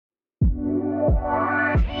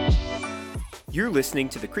You're listening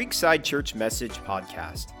to the Creekside Church Message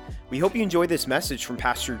Podcast. We hope you enjoy this message from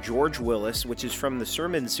Pastor George Willis, which is from the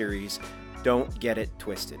sermon series, Don't Get It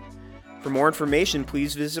Twisted. For more information,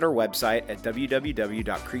 please visit our website at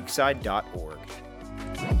www.creekside.org.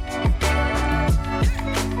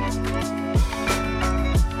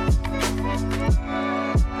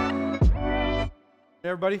 Hey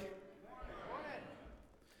everybody.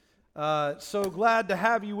 So glad to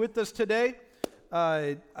have you with us today.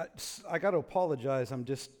 I got to apologize. I'm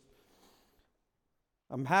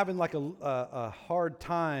having like a hard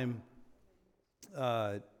time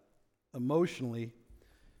emotionally,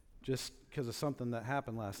 just because of something that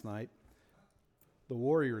happened last night. The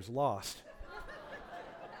Warriors lost.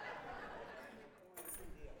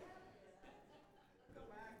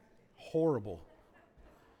 Horrible.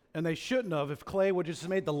 And they shouldn't have if Clay would just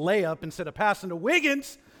made the layup instead of passing to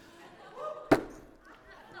Wiggins.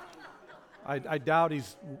 I doubt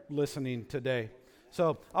he's listening today.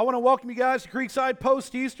 So I want to welcome you guys to Creekside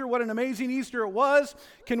post-Easter. What an amazing Easter it was.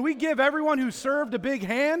 Can we give everyone who served a big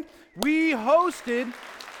hand? We hosted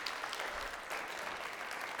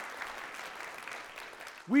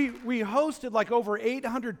like over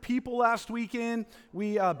 800 people last weekend.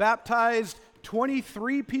 We baptized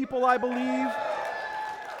 23 people, I believe.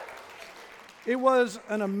 It was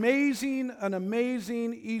an amazing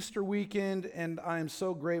Easter weekend, and I am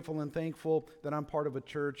so grateful and thankful that I'm part of a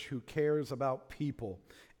church who cares about people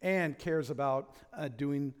and cares about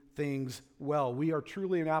doing things well. We are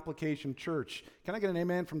truly an application church. Can I get an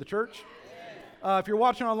amen from the church? If you're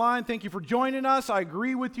watching online, thank you for joining us. I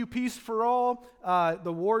agree with you, peace for all.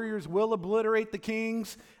 The Warriors will obliterate the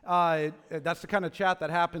Kings. That's the kind of chat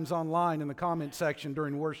that happens online in the comment section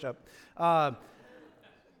during worship.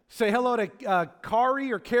 Say hello to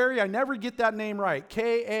Kari or Carrie. I never get that name right.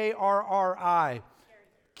 K-A-R-R-I.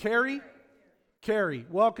 Carrie? Carrie.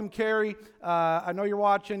 Welcome, Carrie. I know you're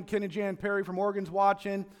watching. Ken and Jan Perry from Oregon's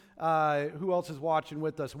watching. Who else is watching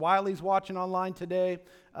with us? Wiley's watching online today.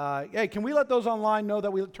 Hey, can we let those online know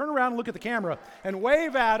that we turn around and look at the camera and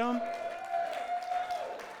wave at them?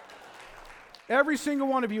 Every single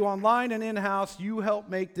one of you online and in-house, you help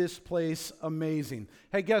make this place amazing.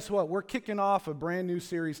 Hey, guess what? We're kicking off a brand new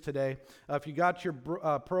series today. If you got your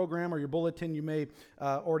program or your bulletin, you may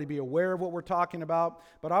already be aware of what we're talking about.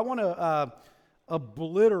 But I want to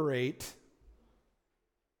obliterate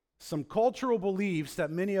some cultural beliefs that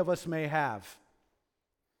many of us may have.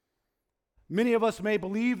 Many of us may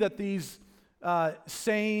believe that these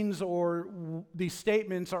sayings or these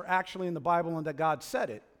statements are actually in the Bible and that God said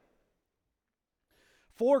it.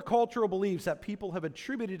 4 cultural beliefs that people have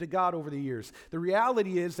attributed to God over the years. The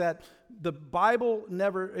reality is that the Bible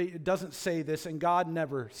doesn't say this, and God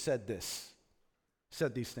never said these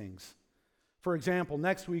things. For example,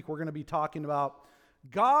 next week we're going to be talking about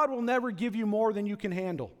God will never give you more than you can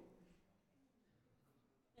handle.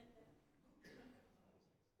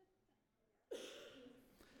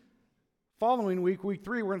 Following week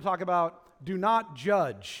 3, we're going to talk about do not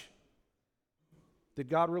judge. Did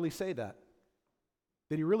God really say that?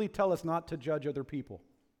 Did he really tell us not to judge other people?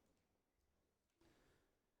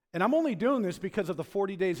 And I'm only doing this because of the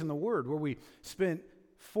 40 days in the Word, where we spent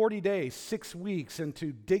 40 days, 6 weeks,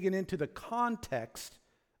 into digging into the context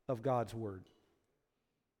of God's Word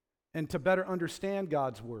and to better understand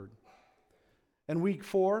God's Word. And week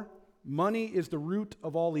 4, money is the root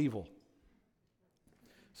of all evil.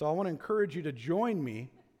 So I want to encourage you to join me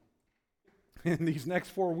in these next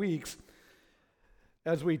 4 weeks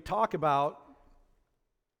as we talk about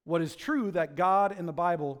what is true, that God in the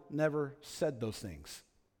Bible never said those things.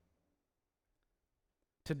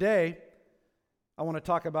 Today, I want to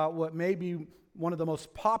talk about what may be one of the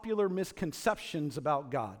most popular misconceptions about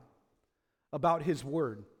God, about His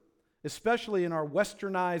Word, especially in our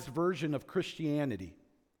westernized version of Christianity.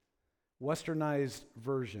 Westernized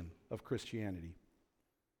version of Christianity.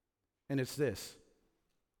 And it's this: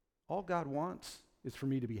 all God wants is for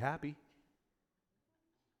me to be happy.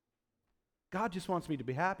 God just wants me to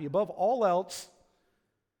be happy. Above all else,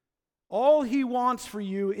 all He wants for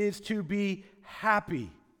you is to be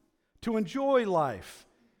happy, to enjoy life,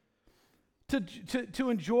 to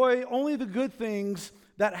enjoy only the good things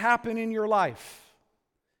that happen in your life.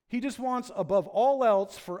 He just wants, above all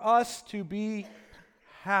else, for us to be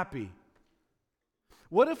happy.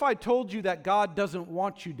 What if I told you that God doesn't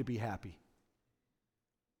want you to be happy?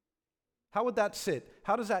 How would that sit?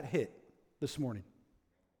 How does that hit this morning?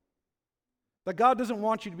 That God doesn't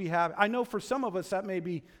want you to be happy. I know for some of us that may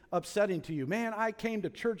be upsetting to you. Man, I came to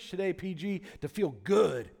church today, PG, to feel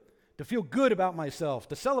good about myself,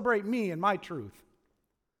 to celebrate me and my truth.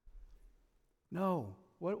 No.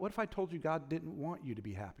 What if I told you God didn't want you to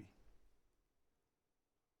be happy?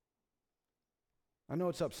 I know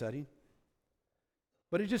it's upsetting,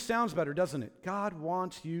 but it just sounds better, doesn't it? God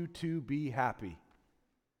wants you to be happy.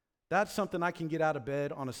 That's something I can get out of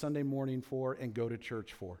bed on a Sunday morning for and go to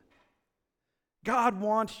church for. God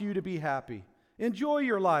wants you to be happy. Enjoy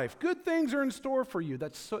your life. Good things are in store for you.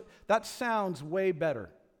 That sounds way better.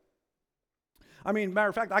 I mean, matter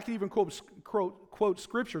of fact, I can even quote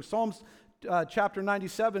scripture. Psalms chapter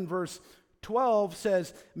 97, verse 12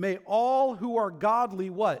 says, "May all who are godly,"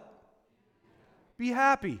 what? Be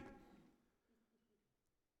happy.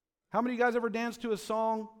 How many of you guys ever danced to a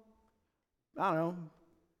song, I don't know,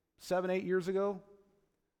 7, 8 years ago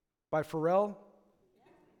by Pharrell?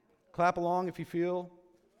 Clap along if you feel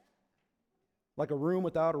like a room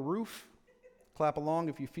without a roof. Clap along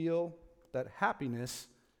if you feel that happiness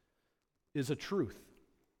is a truth.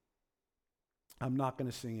 I'm not going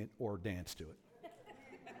to sing it or dance to it.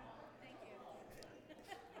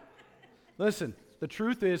 Listen, the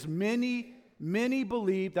truth is many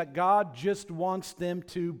believe that God just wants them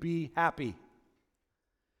to be happy.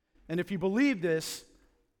 And if you believe this,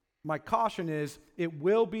 my caution is it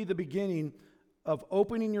will be the beginning of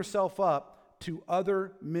opening yourself up to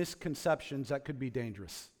other misconceptions that could be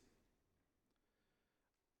dangerous.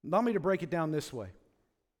 Allow me to break it down this way.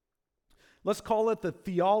 Let's call it the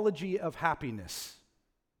theology of happiness.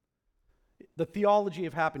 The theology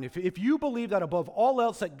of happiness. If you believe that above all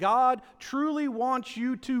else that God truly wants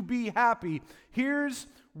you to be happy, here's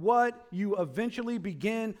what you eventually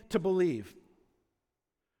begin to believe.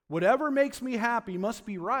 Whatever makes me happy must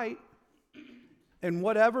be right, and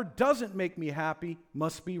whatever doesn't make me happy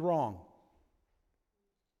must be wrong.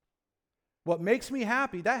 What makes me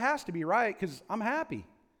happy, that has to be right because I'm happy.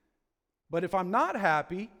 But if I'm not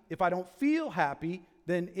happy, if I don't feel happy,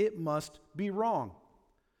 then it must be wrong.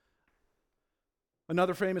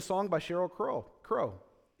 Another famous song by Sheryl Crow.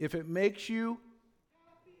 If it makes you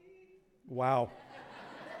happy. Wow.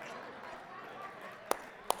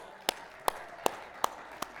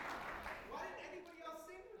 Why didn't anybody else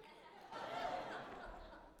sing?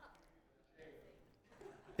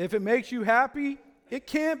 If it makes you happy, it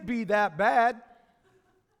can't be that bad.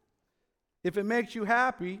 If it makes you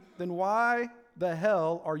happy, then why the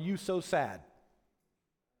hell are you so sad?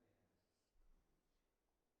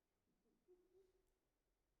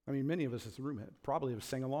 I mean, many of us in this room probably have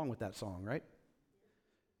sang along with that song, right?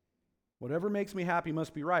 Whatever makes me happy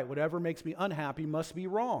must be right. Whatever makes me unhappy must be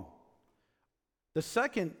wrong. The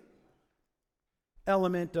second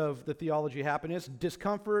element of the theology of happiness,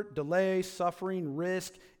 discomfort, delay, suffering,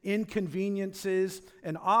 risk, inconveniences,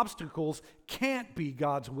 and obstacles can't be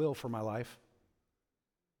God's will for my life.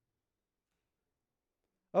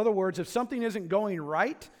 In other words, if something isn't going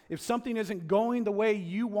right, if something isn't going the way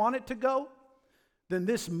you want it to go, then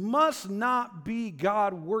this must not be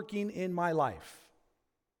God working in my life.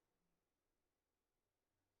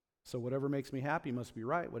 So whatever makes me happy must be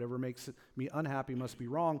right. Whatever makes me unhappy must be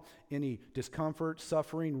wrong. Any discomfort,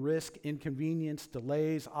 suffering, risk, inconvenience,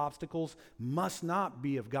 delays, obstacles must not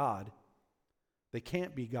be of God. They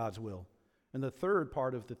can't be God's will. And the third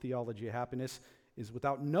part of the theology of happiness is,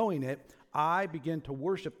 without knowing it, I begin to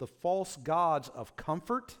worship the false gods of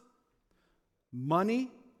comfort, money,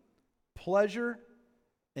 pleasure,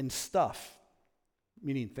 and stuff,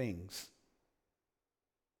 meaning things.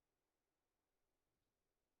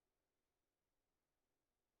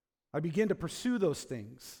 I begin to pursue those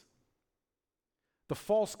things. The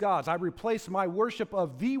false gods. I replace my worship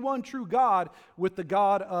of the one true God with the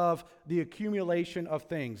God of the accumulation of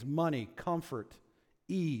things: money, comfort,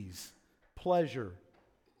 ease, pleasure.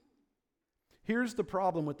 Here's the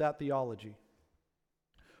problem with that theology.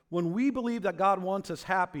 When we believe that God wants us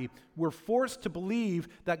happy, we're forced to believe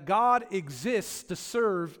that God exists to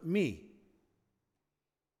serve me.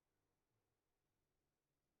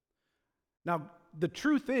 Now, the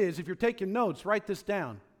truth is, if you're taking notes, write this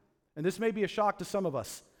down. And this may be a shock to some of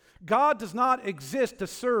us. God does not exist to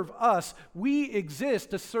serve us. We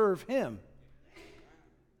exist to serve Him.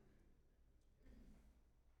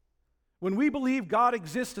 When we believe God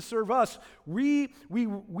exists to serve us, we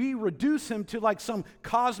reduce Him to like some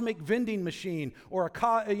cosmic vending machine or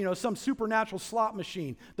some supernatural slot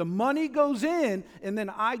machine. The money goes in, and then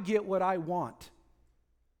I get what I want.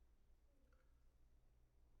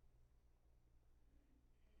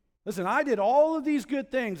 Listen, I did all of these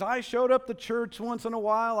good things. I showed up to church once in a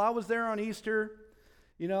while. I was there on Easter.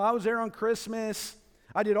 I was there on Christmas.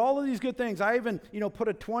 I did all of these good things. I even, put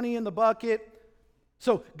a 20 in the bucket.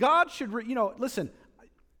 So God should, listen,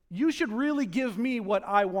 you should really give me what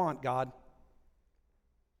I want, God.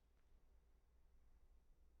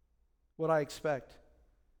 What I expect.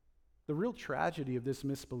 The real tragedy of this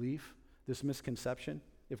misbelief, this misconception,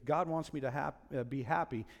 if God wants me to be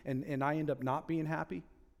happy and I end up not being happy,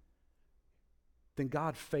 then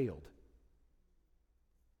God failed.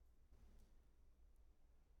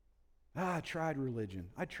 I tried religion.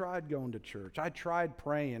 I tried going to church. I tried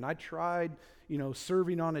praying. I tried,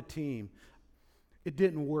 serving on a team. It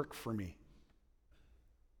didn't work for me.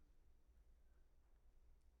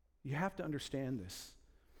 You have to understand this.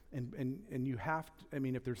 And you have to,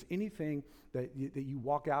 if there's anything that you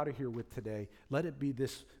walk out of here with today, let it be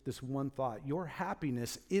this one thought. Your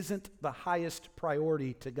happiness isn't the highest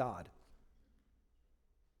priority to God.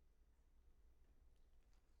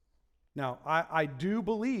 Now, I do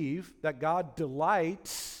believe that God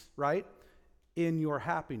delights, right, in your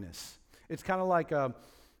happiness. It's kind of like a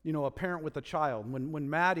parent with a child. When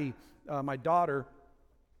Maddie, my daughter,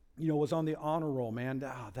 was on the honor roll, man,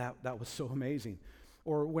 that was so amazing.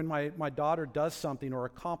 Or when my daughter does something or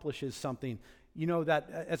accomplishes something,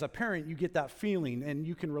 that as a parent, you get that feeling and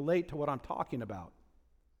you can relate to what I'm talking about.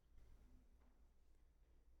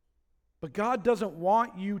 But God doesn't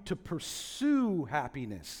want you to pursue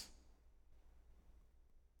happiness.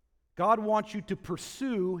 God wants you to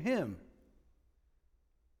pursue Him.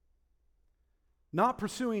 Not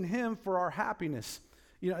pursuing Him for our happiness.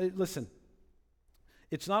 Listen,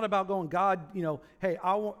 it's not about going, God, hey,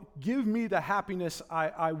 give me the happiness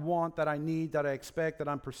I want, that I need, that I expect, that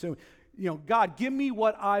I'm pursuing. God, give me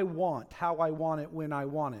what I want, how I want it, when I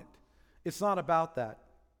want it. It's not about that.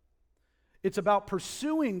 It's about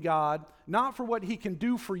pursuing God, not for what He can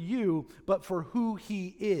do for you, but for who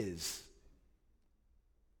He is.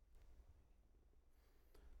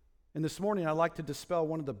 And this morning, I'd like to dispel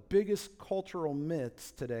one of the biggest cultural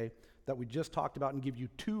myths today that we just talked about and give you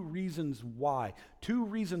two reasons why. Two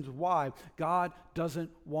reasons why God doesn't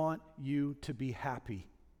want you to be happy.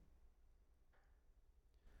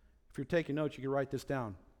 If you're taking notes, you can write this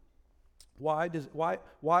down.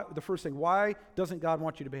 The first thing, why doesn't God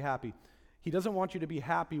want you to be happy? He doesn't want you to be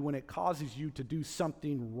happy when it causes you to do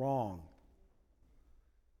something wrong.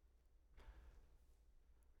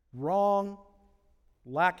 Wrong,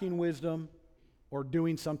 lacking wisdom, or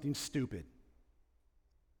doing something stupid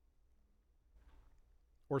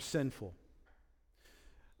or sinful.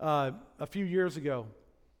 A few years ago,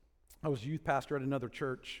 I was youth pastor at another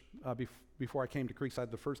church before I came to Creekside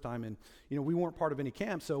the first time, and we weren't part of any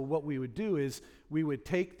camp, so what we would do is we would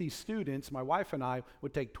take these students, my wife and I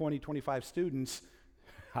would take 20, 25 students.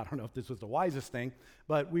 I don't know if this was the wisest thing,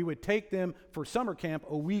 but we would take them for summer camp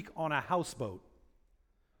a week on a houseboat.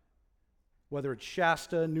 Whether it's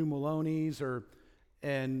Shasta, New Melones,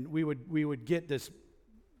 and we would get this,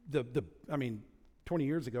 20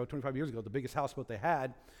 years ago, 25 years ago, the biggest houseboat they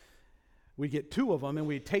had. We get two of them, and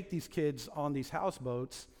we'd take these kids on these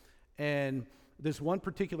houseboats. And this one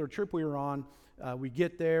particular trip we were on, we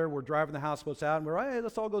get there, we're driving the houseboats out, and we're, hey,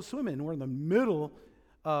 let's all go swimming. And we're in the middle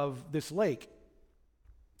of this lake.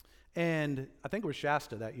 And I think it was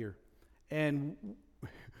Shasta that year. And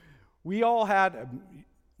we all had, a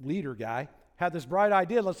leader guy, had this bright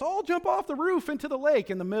idea, let's all jump off the roof into the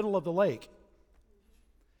lake, in the middle of the lake.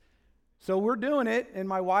 So we're doing it, and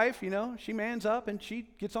my wife, she mans up, and she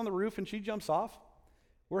gets on the roof, and she jumps off.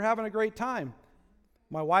 We're having a great time.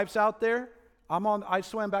 My wife's out there. I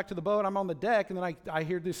swam back to the boat. I'm on the deck, and then I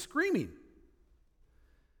hear this screaming.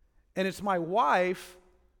 And it's my wife,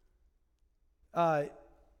 out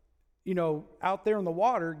there in the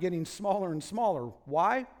water getting smaller and smaller.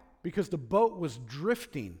 Why? Because the boat was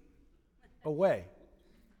drifting away.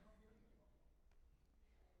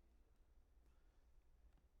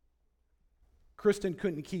 Kristen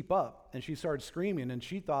couldn't keep up, and she started screaming, and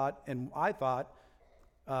she thought, and I thought,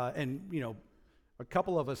 a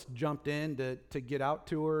couple of us jumped in to get out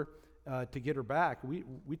to her, to get her back.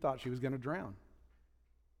 We thought she was going to drown.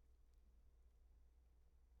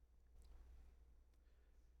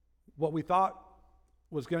 What we thought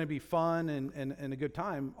was going to be fun and a good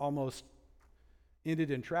time almost ended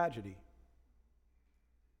in tragedy.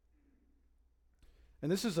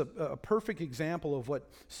 And this is a perfect example of what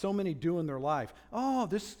so many do in their life. Oh,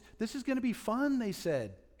 this is going to be fun, they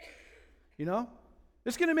said.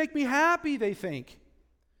 It's going to make me happy, they think.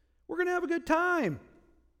 We're going to have a good time.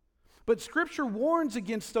 But Scripture warns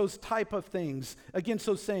against those type of things, against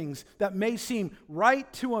those things that may seem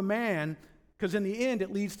right to a man, because in the end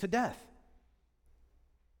it leads to death.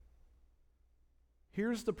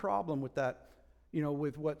 Here's the problem with that,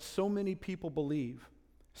 with what so many people believe.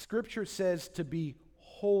 Scripture says to be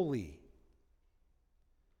holy.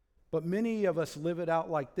 But many of us live it out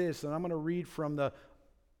like this, and I'm going to read from the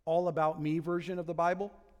All About Me version of the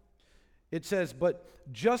Bible. It says, but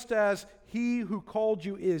just as He who called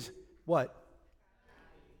you is what?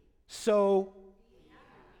 So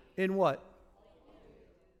In what?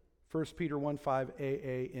 1 Peter 1:5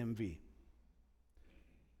 AAMV.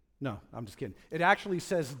 No, I'm just kidding. It actually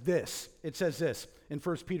says this. It says this in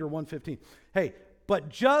 1 Peter 1:15. Hey, but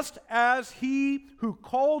just as he who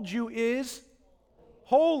called you is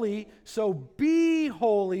holy, so be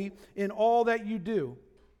holy in all that you do.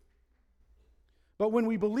 But when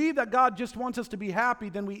we believe that God just wants us to be happy,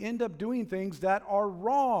 then we end up doing things that are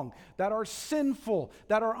wrong, that are sinful,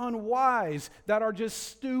 that are unwise, that are just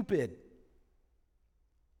stupid.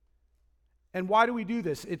 And why do we do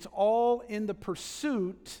this? It's all in the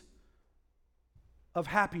pursuit of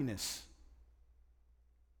happiness.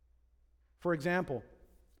 For example,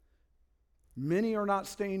 many are not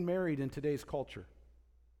staying married in today's culture.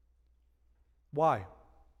 Why?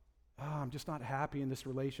 Oh, I'm just not happy in this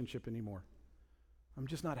relationship anymore. I'm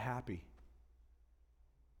just not happy.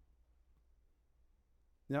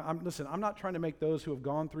 Now, I'm not trying to make those who have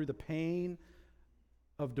gone through the pain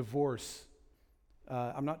of divorce,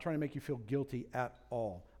 I'm not trying to make you feel guilty at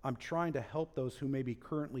all. I'm trying to help those who may be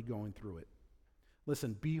currently going through it.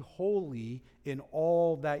 Listen, be holy in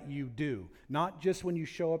all that you do, not just when you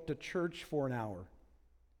show up to church for an hour.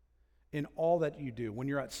 In all that you do, when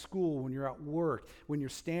you're at school, when you're at work, when you're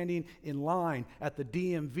standing in line at the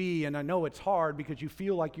DMV, and I know it's hard because you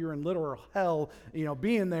feel like you're in literal hell,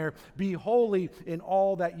 being there. Be holy in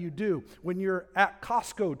all that you do. When you're at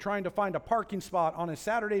Costco trying to find a parking spot on a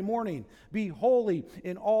Saturday morning, be holy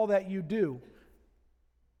in all that you do.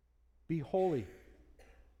 Be holy.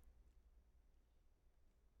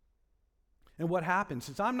 And what happens?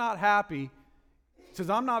 Since I'm not happy, since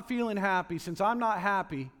I'm not feeling happy, since I'm not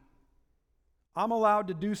happy, I'm allowed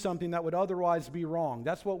to do something that would otherwise be wrong.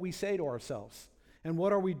 That's what we say to ourselves. And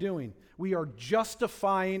what are we doing? We are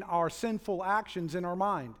justifying our sinful actions in our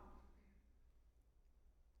mind.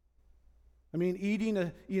 I mean, eating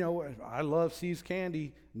I love See's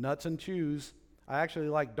candy, nuts and chews. I actually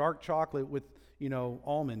like dark chocolate with,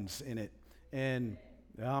 almonds in it. And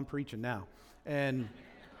I'm preaching now. And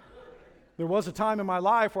there was a time in my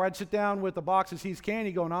life where I'd sit down with a box of See's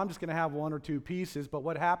candy going, I'm just going to have one or two pieces. But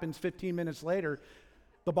what happens 15 minutes later,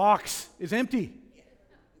 the box is empty.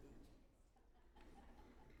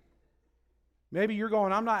 Maybe you're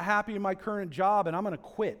going, I'm not happy in my current job and I'm going to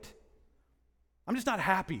quit. I'm just not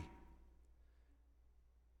happy.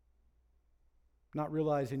 Not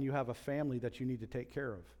realizing you have a family that you need to take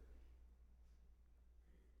care of.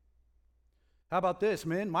 How about this,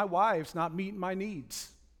 man? My wife's not meeting my needs.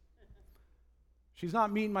 She's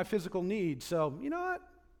not meeting my physical needs, so you know what?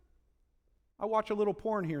 I watch a little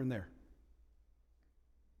porn here and there.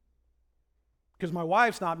 Because my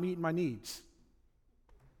wife's not meeting my needs.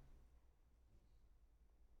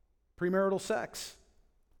 Premarital sex.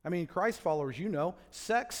 I mean, Christ followers,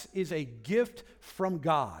 sex is a gift from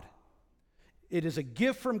God. It is a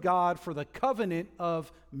gift from God for the covenant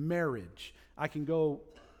of marriage. I can go,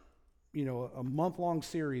 a month-long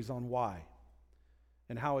series on why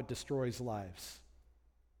and how it destroys lives.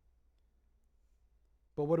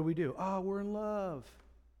 But what do? Oh, we're in love.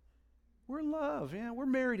 We're in love. Yeah, we're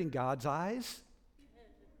married in God's eyes,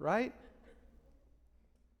 right?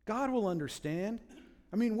 God will understand.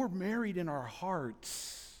 I mean, we're married in our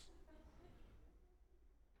hearts.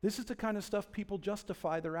 This is the kind of stuff people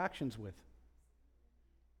justify their actions with.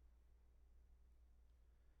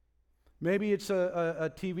 Maybe it's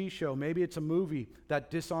a TV show. Maybe it's a movie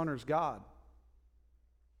that dishonors God.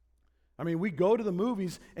 I mean, we go to the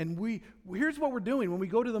movies and here's what we're doing when we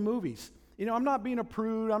go to the movies. I'm not being a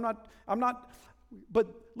prude. I'm not,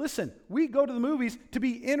 but listen, we go to the movies to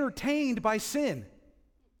be entertained by sin.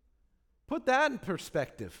 Put that in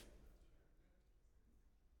perspective.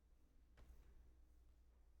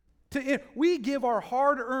 We give our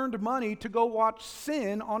hard-earned money to go watch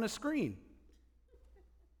sin on a screen.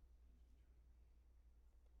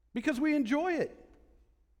 Because we enjoy it.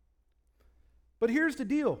 But here's the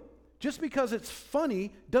deal. Just because it's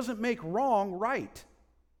funny doesn't make wrong right.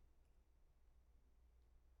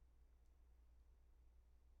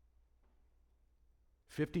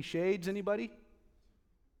 "50 Shades," anybody?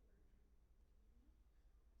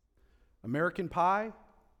 American Pie?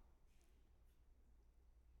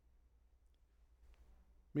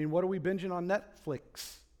 I mean, what are we binging on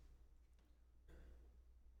Netflix?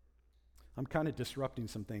 I'm kind of disrupting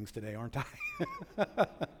some things today, aren't I?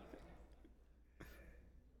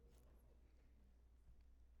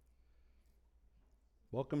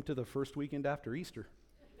 Welcome to the first weekend after Easter.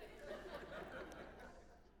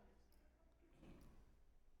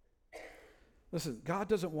 Listen, God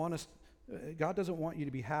doesn't want you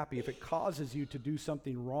to be happy if it causes you to do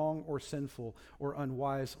something wrong or sinful or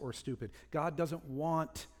unwise or stupid. God doesn't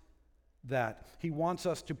want that. He wants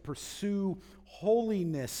us to pursue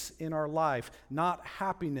holiness in our life, not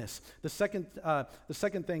happiness. The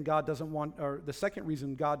second thing God doesn't want, or the second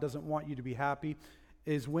reason God doesn't want you to be happy,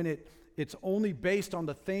 is when it's only based on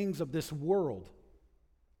the things of this world.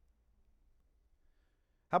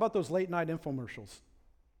 How about those late night infomercials?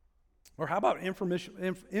 Or how about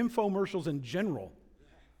infomercials in general?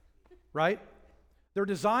 Right? They're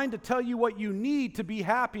designed to tell you what you need to be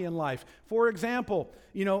happy in life. For example,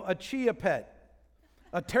 a chia pet,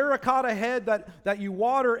 a terracotta head that you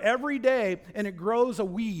water every day and it grows a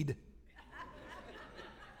weed.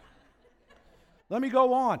 Let me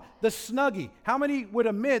go on. The Snuggie. How many would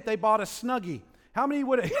admit they bought a Snuggie? How many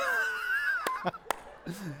would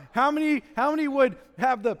How many would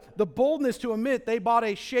have the boldness to admit they bought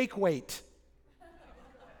a Shake Weight?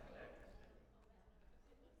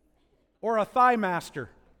 Or a Thigh Master?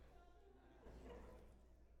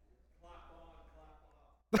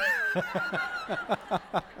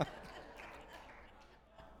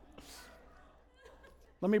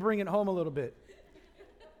 Let me bring it home a little bit.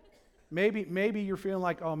 Maybe you're feeling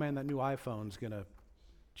like, oh man, that new iPhone's going to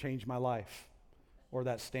change my life. Or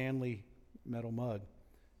that Stanley metal mug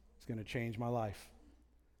is going to change my life.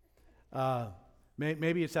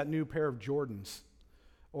 Maybe it's that new pair of Jordans.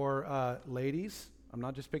 Or ladies, I'm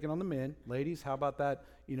not just picking on the men. Ladies, how about that,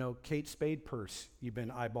 Kate Spade purse you've been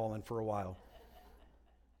eyeballing for a while?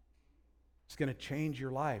 It's going to change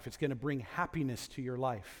your life. It's going to bring happiness to your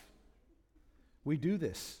life. We do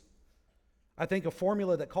this. I think a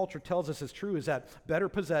formula that culture tells us is true is that better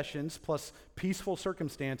possessions plus peaceful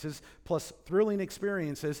circumstances plus thrilling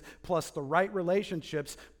experiences plus the right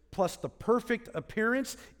relationships plus the perfect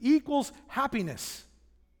appearance equals happiness.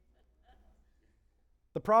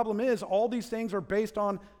 The problem is all these things are based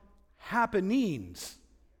on happenings.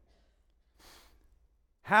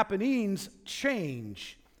 Happenings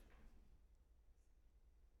change.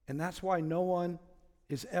 And that's why no one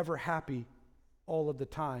is ever happy all of the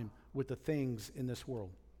time with the things in this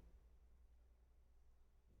world.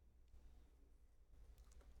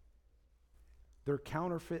 They're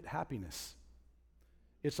counterfeit happiness.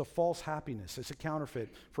 It's a false happiness. It's a counterfeit.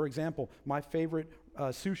 For example, my favorite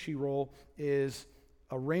sushi roll is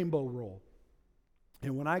a rainbow roll.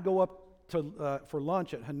 And when I go up to for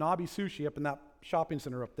lunch at Hanabi Sushi up in that shopping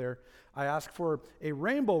center up there, I ask for a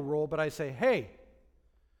rainbow roll, but I say, hey,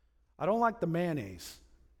 I don't like the mayonnaise,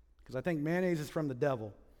 because I think mayonnaise is from the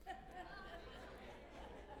devil.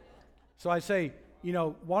 So I say,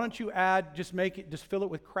 why don't you just fill it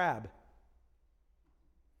with crab.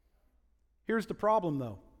 Here's the problem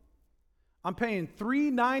though. I'm paying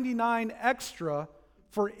 $3.99 extra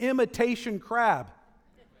for imitation crab.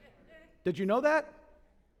 Did you know that?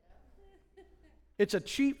 It's a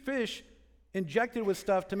cheap fish injected with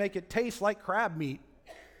stuff to make it taste like crab meat.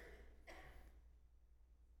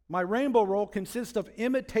 My rainbow roll consists of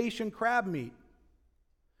imitation crab meat.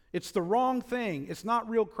 It's the wrong thing. It's not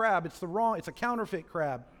real crab. It's a counterfeit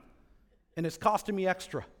crab. And it's costing me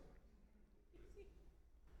extra.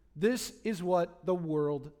 This is what the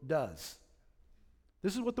world does.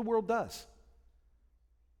 This is what the world does.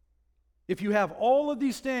 If you have all of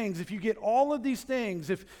these things, if you get all of these things,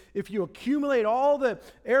 if you accumulate all the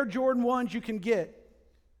Air Jordan 1s you can get,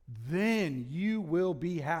 then you will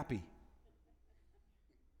be happy.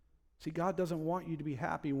 See, God doesn't want you to be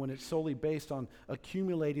happy when it's solely based on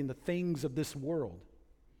accumulating the things of this world.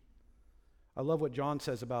 I love what John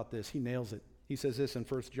says about this. He nails it. He says this in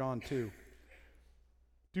 1 John 2.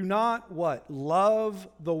 Do not what? Love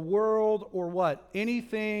the world or what?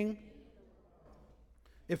 Anything.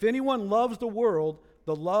 If anyone loves the world,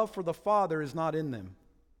 the love for the Father is not in them.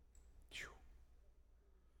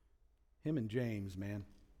 Him and James, man.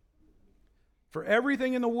 For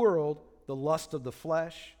everything in the world, the lust of the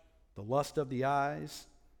flesh, the lust of the eyes,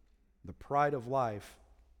 the pride of life,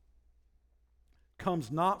 comes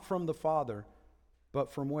not from the Father,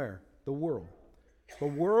 but from where? The world. The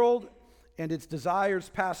world and its desires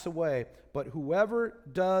pass away, but whoever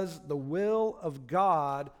does the will of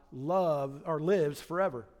God lives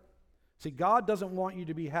forever. See, God doesn't want you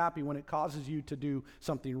to be happy when it causes you to do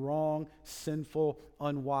something wrong, sinful,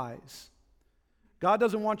 unwise. God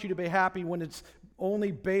doesn't want you to be happy when it's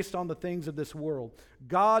only based on the things of this world.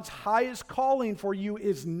 God's highest calling for you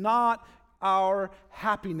is not our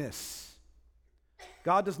happiness.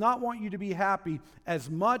 God does not want you to be happy as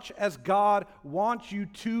much as God wants you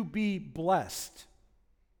to be blessed.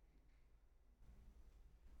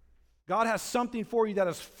 God has something for you that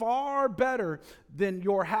is far better than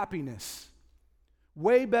your happiness.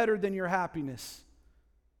 Way better than your happiness.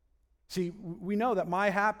 See, we know that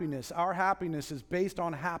our happiness is based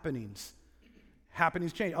on happenings.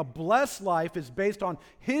 happenings change. A blessed life is based on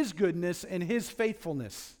His goodness and His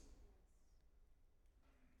faithfulness.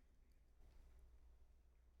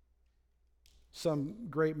 Some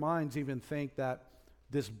great minds even think that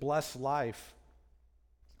this blessed life,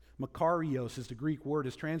 makarios is the Greek word,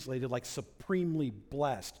 is translated like supremely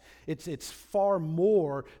blessed. It's far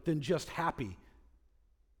more than just happy.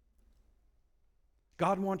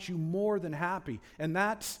 God wants you more than happy, and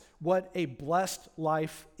that's what a blessed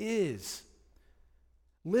life is.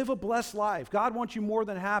 Live a blessed life. God wants you more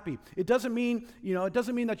than happy. It doesn't mean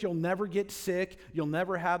that you'll never get sick, you'll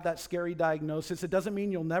never have that scary diagnosis. It doesn't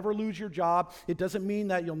mean you'll never lose your job. It doesn't mean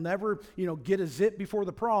that you'll never, get a zit before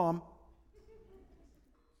the prom.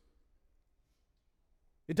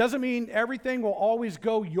 It doesn't mean everything will always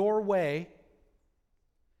go your way.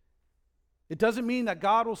 It doesn't mean that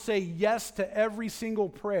God will say yes to every single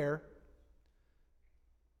prayer.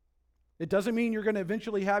 It doesn't mean you're going to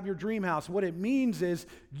eventually have your dream house. What it means is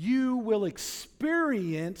you will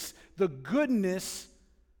experience the goodness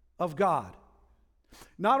of God.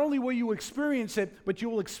 Not only will you experience it, but you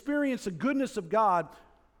will experience the goodness of God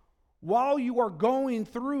while you are going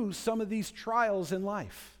through some of these trials in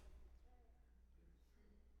life.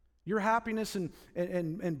 Your happiness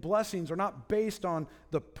and blessings are not based on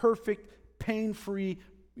the perfect, pain-free,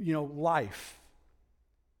 life.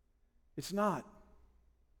 It's not.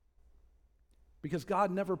 Because God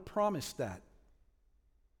never promised that.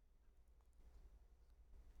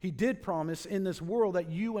 He did promise in this world that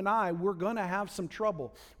you and I, we're going to have some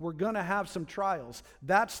trouble. We're going to have some trials.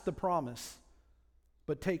 That's the promise.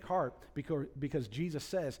 But take heart, because Jesus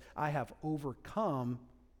says, I have overcome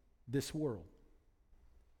this world.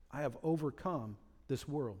 I have overcome this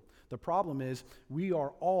world. The problem is we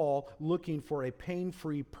are all looking for a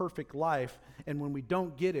pain-free, perfect life, and when we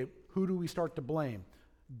don't get it, who do we start to blame?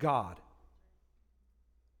 God.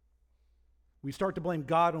 We start to blame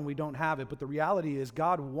God when we don't have it, but the reality is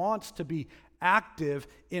God wants to be active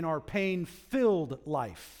in our pain-filled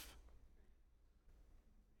life.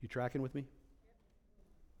 You tracking with me?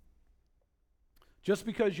 Just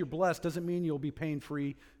because you're blessed doesn't mean you'll be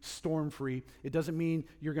pain-free, storm-free. It doesn't mean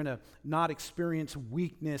you're going to not experience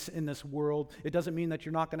weakness in this world. It doesn't mean that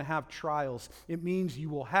you're not going to have trials. It means you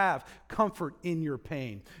will have comfort in your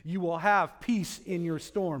pain. You will have peace in your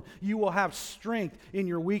storm. You will have strength in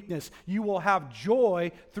your weakness. You will have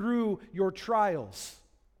joy through your trials.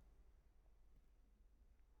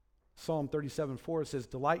 Psalm 37:4 says,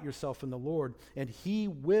 delight yourself in the Lord, and He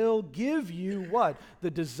will give you what? The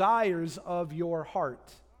desires of your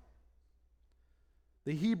heart.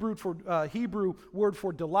 The Hebrew word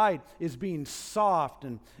for delight is being soft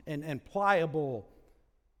and pliable,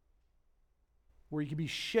 where you can be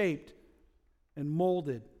shaped and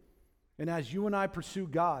molded. And as you and I pursue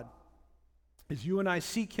God, as you and I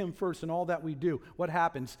seek Him first in all that we do, what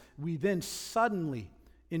happens? We then suddenly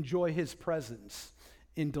enjoy His presence.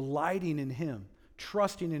 In delighting in Him,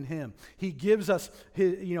 trusting in Him. He gives us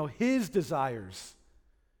His desires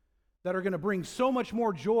that are going to bring so much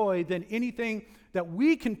more joy than anything that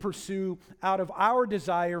we can pursue out of our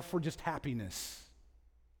desire for just happiness.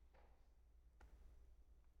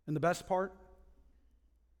 And the best part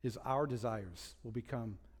is our desires will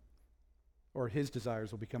become, or His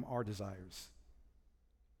desires will become our desires.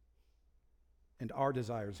 And our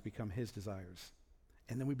desires become His desires.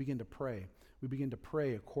 And then we begin to pray. We begin to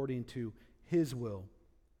pray according to His will,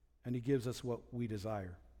 and He gives us what we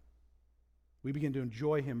desire. We begin to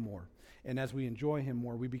enjoy Him more, and as we enjoy Him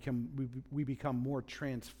more, we become more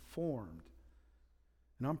transformed.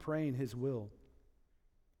 And I'm praying His will,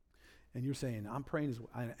 and you're saying I'm praying His,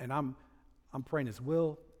 and I'm praying His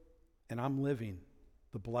will, and I'm living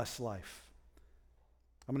the blessed life.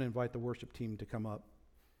 I'm going to invite the worship team to come up.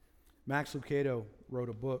 Max Lucado wrote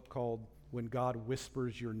a book called When God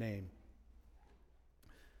Whispers Your Name.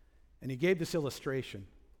 And he gave this illustration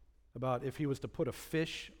about if he was to put a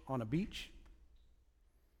fish on a beach.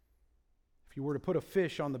 If you were to put a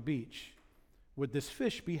fish on the beach, would this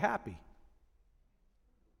fish be happy?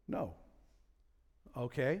 No.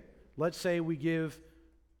 Okay, let's say we give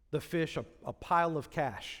the fish a pile of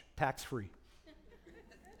cash, tax-free.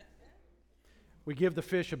 We give the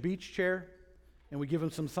fish a beach chair, and we give him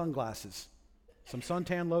some sunglasses, some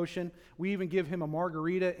suntan lotion. We even give him a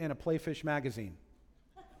margarita and a Playfish magazine.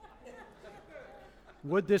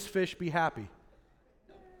 Would this fish be happy?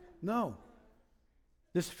 No.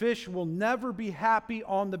 This fish will never be happy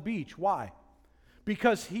on the beach. Why?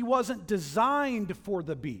 Because he wasn't designed for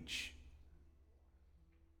the beach.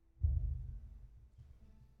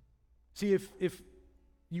 See, if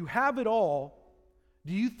you have it all,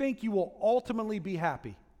 do you think you will ultimately be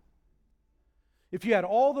happy? If you had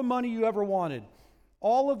all the money you ever wanted,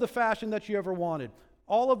 all of the fashion that you ever wanted,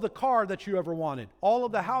 all of the car that you ever wanted, all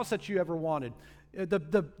of the house that you ever wanted,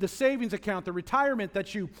 the savings account, the retirement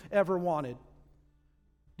that you ever wanted,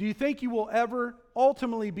 do you think you will ever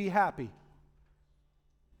ultimately be happy?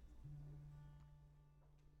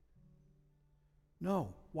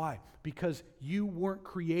 No. Why? Because you weren't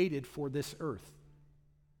created for this earth.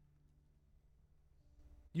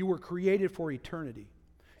 You were created for eternity.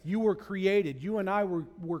 You and I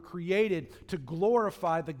were created to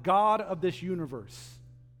glorify the God of this universe.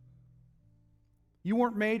 You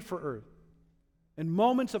weren't made for earth. And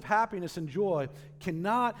moments of happiness and joy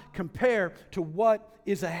cannot compare to what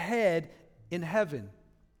is ahead in heaven.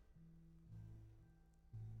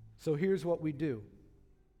 So here's what we do.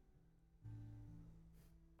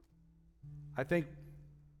 I think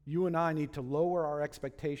you and I need to lower our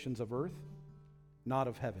expectations of earth, not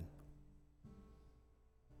of heaven.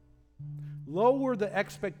 Lower the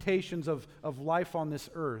expectations of life on this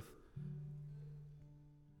earth,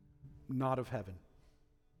 not of heaven.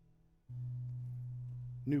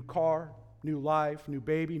 New car, new life, new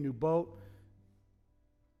baby, new boat.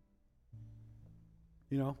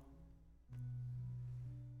 You know?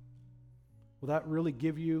 Will that really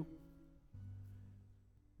give you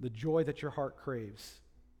the joy that your heart craves?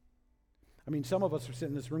 I mean, some of us are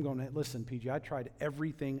sitting in this room going, listen, PG, I tried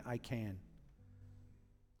everything I can.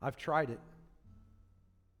 I've tried it.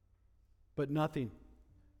 But nothing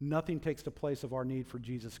takes the place of our need for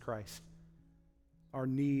Jesus Christ. Our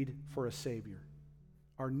need for a Savior.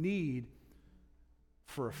 Our need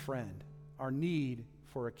for a friend. Our need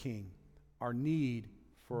for a King. Our need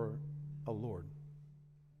for a Lord.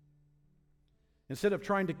 Instead of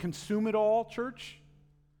trying to consume it all, church,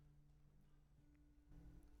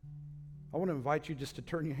 I want to invite you just to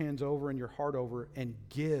turn your hands over and your heart over and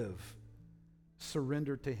give.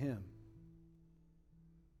 Surrender to Him.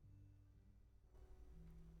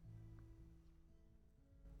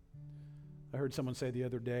 I heard someone say the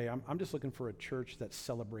other day, I'm just looking for a church that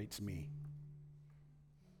celebrates me.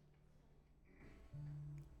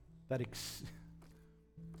 It's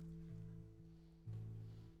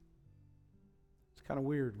kind of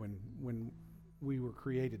weird when we were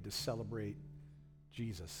created to celebrate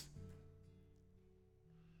Jesus.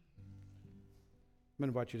 I'm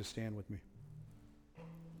going to invite you to stand with me.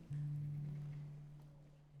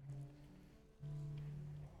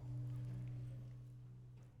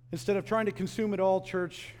 Instead of trying to consume it all,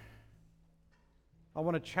 church, I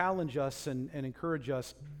want to challenge us and encourage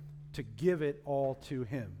us to give it all to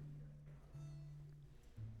Him.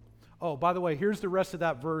 Oh, by the way, here's the rest of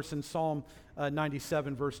that verse in Psalm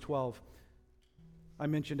 97, verse 12. I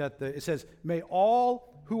mentioned it says, may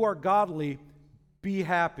all who are godly be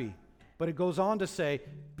happy. But it goes on to say,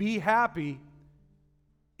 be happy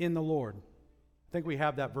in the Lord. I think we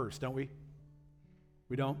have that verse, don't we?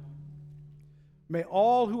 We don't? May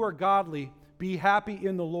all who are godly be happy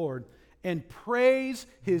in the Lord and praise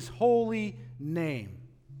His holy name.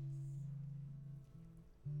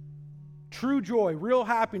 True joy, real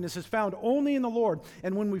happiness is found only in the Lord.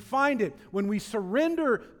 And when we find it, when we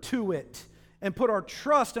surrender to it and put our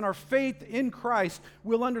trust and our faith in Christ,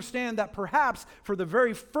 we'll understand that perhaps for the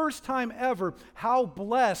very first time ever, how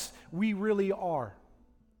blessed we really are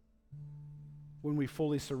when we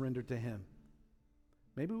fully surrender to Him.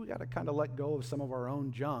 Maybe we got to kind of let go of some of our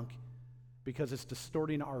own junk because it's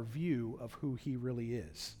distorting our view of who He really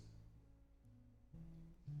is.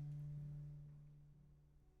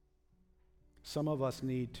 Some of us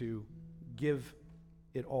need to give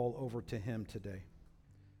it all over to Him today.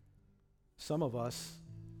 Some of us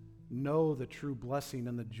know the true blessing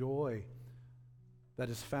and the joy that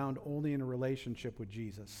is found only in a relationship with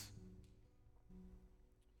Jesus.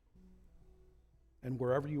 And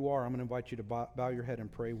wherever you are, I'm going to invite you to bow your head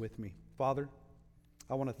and pray with me. Father,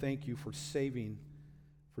 I want to thank You for saving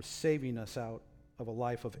us out of a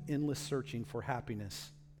life of endless searching for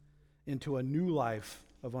happiness into a new life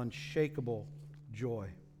of unshakable joy.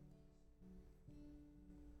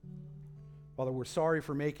 Father, we're sorry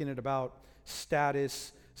for making it about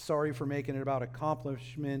status, sorry for making it about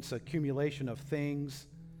accomplishments, accumulation of things.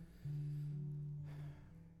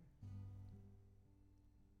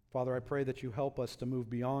 Father, I pray that You help us to move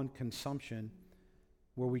beyond consumption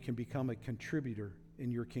where we can become a contributor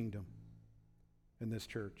in Your kingdom, in this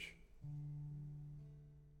church.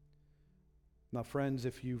 Now, friends,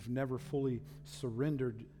 if you've never fully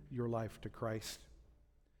surrendered your life to Christ,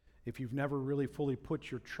 if you've never really fully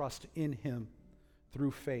put your trust in Him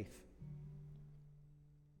through faith,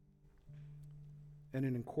 and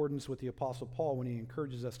in accordance with the Apostle Paul when he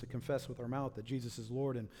encourages us to confess with our mouth that Jesus is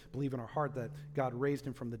Lord and believe in our heart that God raised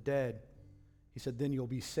Him from the dead, he said, then you'll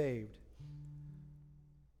be saved.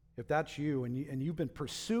 If that's you and you've been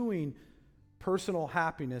pursuing personal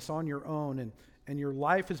happiness on your own and your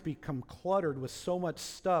life has become cluttered with so much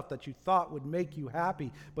stuff that you thought would make you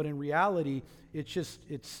happy, but in reality,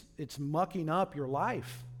 it's mucking up your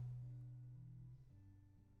life.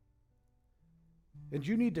 And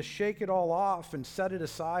you need to shake it all off and set it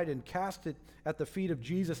aside and cast it at the feet of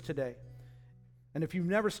Jesus today. And if you've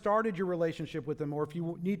never started your relationship with Him, or if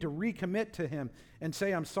you need to recommit to Him and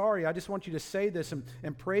say, I'm sorry, I just want you to say this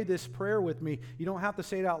and pray this prayer with me. You don't have to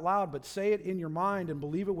say it out loud, but say it in your mind and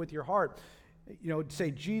believe it with your heart.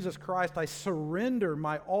 Say, Jesus Christ, I surrender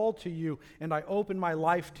my all to you, and I open my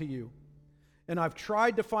life to you. And I've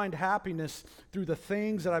tried to find happiness through the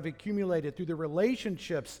things that I've accumulated, through the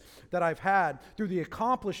relationships that I've had, through the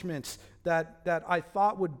accomplishments that I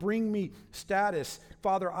thought would bring me status.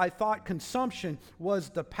 Father, I thought consumption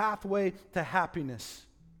was the pathway to happiness.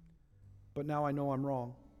 But now I know I'm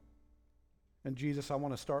wrong. And Jesus, I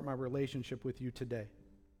want to start my relationship with you today.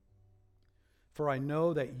 For I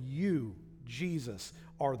know that you, Jesus,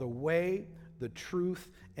 are the way, the truth,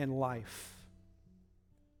 and life.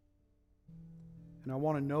 And I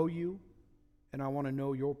want to know you, and I want to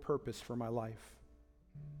know your purpose for my life.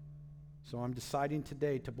 So I'm deciding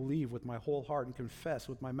today to believe with my whole heart and confess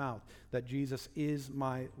with my mouth that Jesus is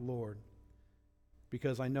my Lord.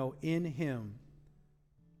 Because I know in Him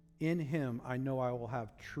I know I will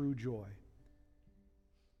have true joy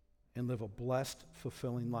and live a blessed,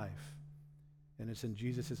 fulfilling life. And it's in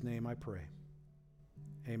Jesus' name I pray.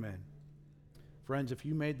 Amen. Friends, if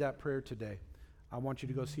you made that prayer today, I want you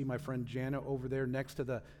to go see my friend Jana over there next to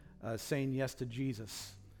the saying yes to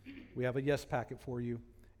Jesus. We have a yes packet for you,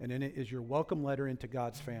 and in it is your welcome letter into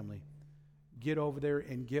God's family. Get over there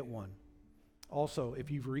and get one. Also,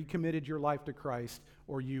 if you've recommitted your life to Christ,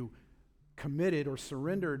 or you committed or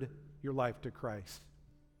surrendered your life to Christ,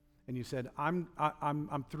 and you said, I'm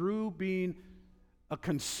through being a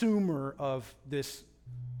consumer of this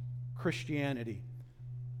Christianity.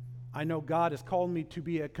 I know God has called me to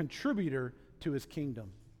be a contributor to His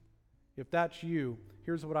kingdom. If that's you,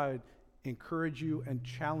 here's what I would encourage you and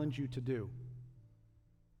challenge you to do.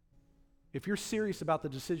 If you're serious about the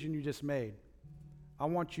decision you just made, I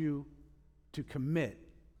want you to commit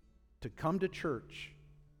to come to church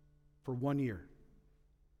for 1 year.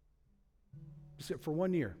 Just for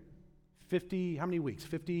 1 year. 50, how many weeks?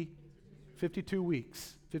 52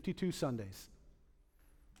 weeks. 52 Sundays.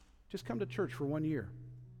 Just come to church for 1 year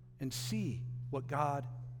and see what God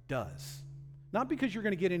does. Not because you're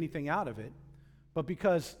going to get anything out of it, but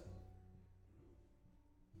because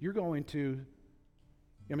you're going to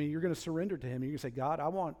surrender to Him. And you're going to say, God, I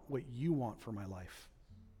want what you want for my life.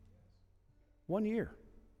 1 year.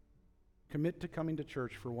 Commit to coming to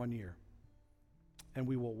church for 1 year. And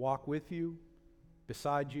we will walk with you,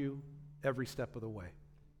 beside you, every step of the way.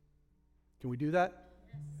 Can we do that?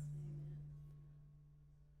 Yes.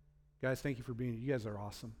 Guys, thank you for being here. You guys are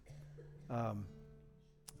awesome.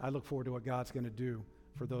 I look forward to what God's going to do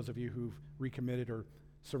for those of you who've recommitted or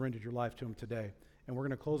surrendered your life to Him today. And we're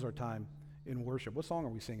going to close our time in worship. What song are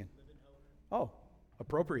we singing? Oh,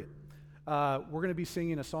 appropriate. We're going to be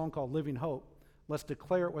singing a song called Living Hope. Let's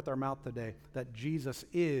declare it with our mouth today that Jesus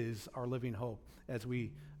is our living hope as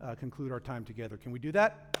we conclude our time together. Can we do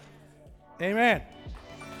that? Amen.